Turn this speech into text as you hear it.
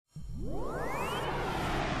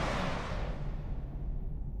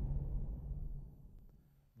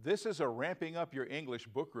This is a Ramping Up Your English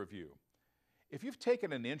book review. If you've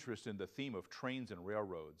taken an interest in the theme of trains and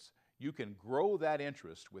railroads, you can grow that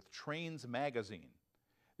interest with Trains magazine.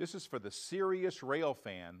 This is for the serious rail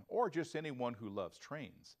fan or just anyone who loves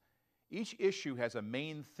trains. Each issue has a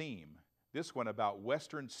main theme, this one about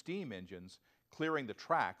Western steam engines clearing the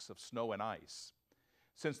tracks of snow and ice.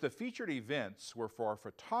 Since the featured events were for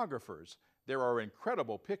photographers, there are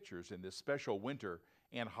incredible pictures in this special winter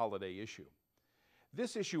and holiday issue.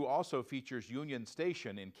 This issue also features Union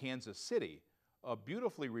Station in Kansas City, a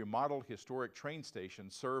beautifully remodeled historic train station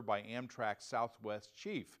served by Amtrak's Southwest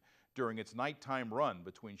Chief during its nighttime run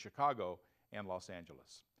between Chicago and Los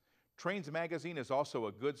Angeles. Trains magazine is also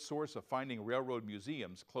a good source of finding railroad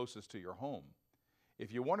museums closest to your home.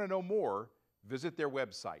 If you want to know more, visit their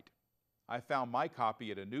website. I found my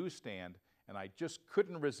copy at a newsstand and I just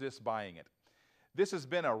couldn't resist buying it. This has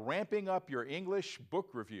been a Ramping Up Your English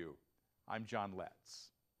book review. I'm John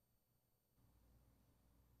Letts.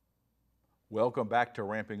 Welcome back to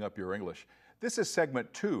Ramping Up Your English. This is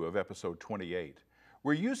segment 2 of episode 28.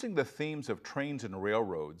 We're using the themes of trains and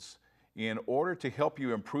railroads in order to help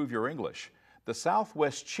you improve your English. The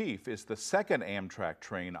Southwest Chief is the second Amtrak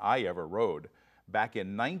train I ever rode. Back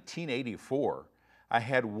in 1984, I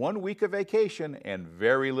had 1 week of vacation and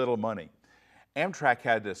very little money. Amtrak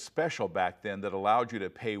had a special back then that allowed you to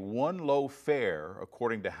pay one low fare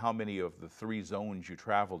according to how many of the 3 zones you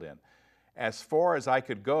traveled in. As far as I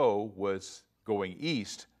could go was going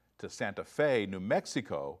east to Santa Fe, New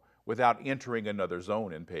Mexico, without entering another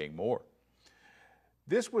zone and paying more.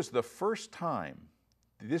 This was the first time,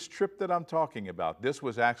 this trip that I'm talking about, this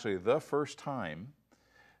was actually the first time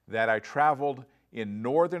that I traveled in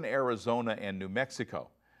northern Arizona and New Mexico.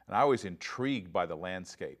 And I was intrigued by the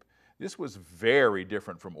landscape. This was very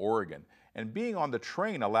different from Oregon, and being on the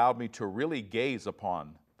train allowed me to really gaze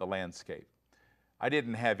upon the landscape. I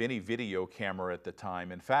didn't have any video camera at the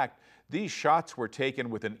time. In fact, these shots were taken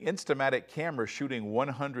with an Instamatic camera shooting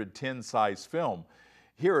 110 size film.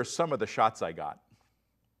 Here are some of the shots I got.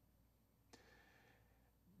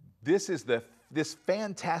 This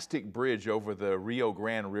fantastic bridge over the Rio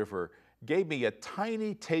Grande River gave me a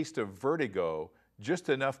tiny taste of vertigo, just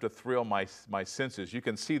enough to thrill my senses. You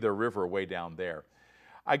can see the river way down there.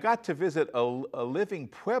 I got to visit a living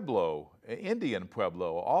pueblo, an Indian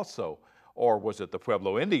pueblo also, or was it the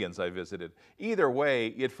Pueblo Indians I visited? Either way,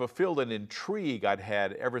 it fulfilled an intrigue I'd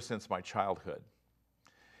had ever since my childhood.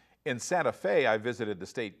 In Santa Fe, I visited the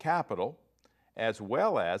state capitol, as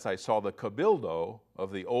well as I saw the Cabildo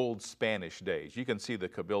of the old Spanish days. You can see the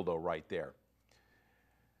Cabildo right there.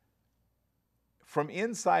 From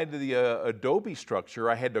inside the adobe structure,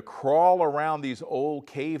 I had to crawl around these old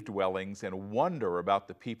cave dwellings and wonder about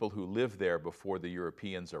the people who lived there before the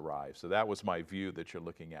Europeans arrived. So that was my view that you're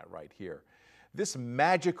looking at right here. This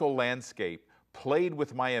magical landscape played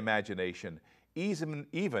with my imagination,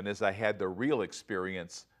 even as I had the real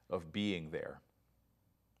experience of being there.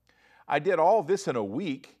 I did all this in a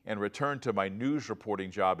week and returned to my news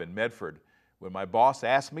reporting job in Medford. When my boss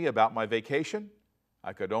asked me about my vacation,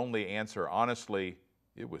 I could only answer honestly,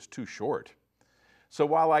 it was too short. So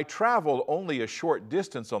while I traveled only a short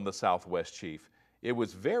distance on the Southwest Chief, it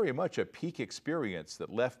was very much a peak experience that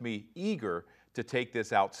left me eager to take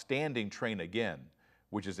this outstanding train again,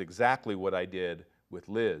 which is exactly what I did with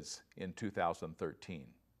Liz in 2013.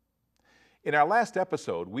 In our last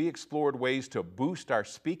episode, we explored ways to boost our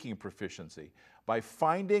speaking proficiency by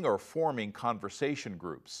finding or forming conversation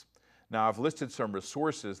groups. Now, I've listed some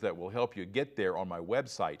resources that will help you get there on my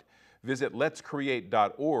website. Visit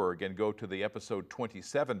letscreate.org and go to the episode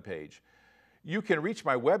 27 page. You can reach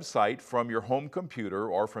my website from your home computer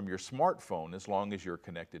or from your smartphone as long as you're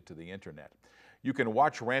connected to the internet. You can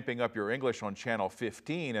watch Ramping Up Your English on Channel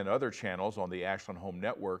 15 and other channels on the Ashland Home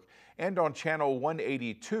Network and on Channel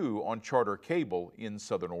 182 on Charter Cable in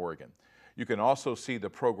Southern Oregon. You can also see the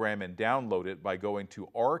program and download it by going to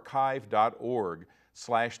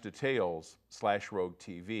archive.org/details/Rogue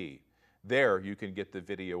TV. There you can get the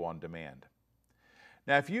video on demand.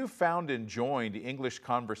 Now, if you've found and joined English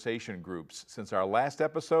conversation groups since our last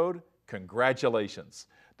episode, congratulations.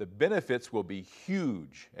 The benefits will be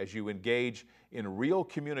huge as you engage in real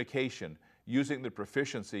communication using the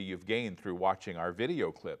proficiency you've gained through watching our video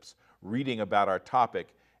clips, reading about our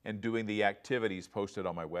topic, and doing the activities posted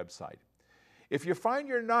on my website. If you find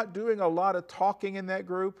you're not doing a lot of talking in that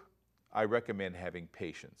group, I recommend having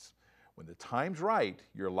patience. When the time's right,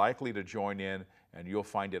 you're likely to join in and you'll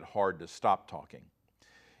find it hard to stop talking.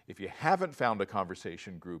 If you haven't found a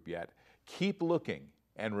conversation group yet, keep looking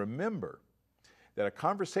and remember that a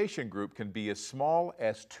conversation group can be as small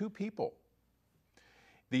as 2 people.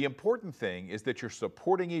 The important thing is that you're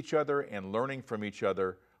supporting each other and learning from each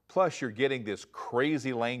other, plus you're getting this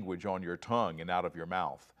crazy language on your tongue and out of your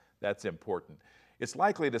mouth. That's important. It's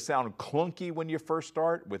likely to sound clunky when you first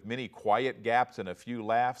start, with many quiet gaps and a few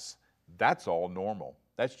laughs. That's all normal.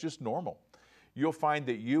 That's just normal. You'll find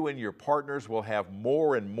that you and your partners will have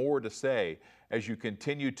more and more to say as you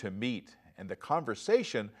continue to meet, and the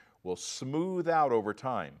conversation will smooth out over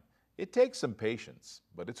time. It takes some patience,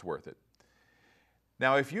 but it's worth it.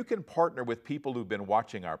 Now, if you can partner with people who've been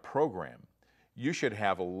watching our program, you should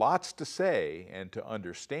have lots to say and to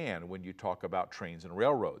understand when you talk about trains and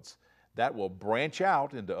railroads. That will branch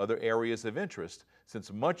out into other areas of interest,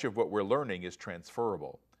 since much of what we're learning is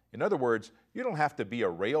transferable. In other words, you don't have to be a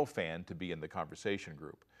rail fan to be in the conversation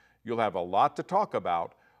group. You'll have a lot to talk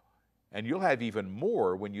about, and you'll have even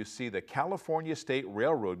more when you see the California State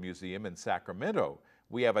Railroad Museum in Sacramento.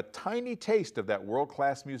 We have a tiny taste of that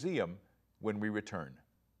world-class museum when we return.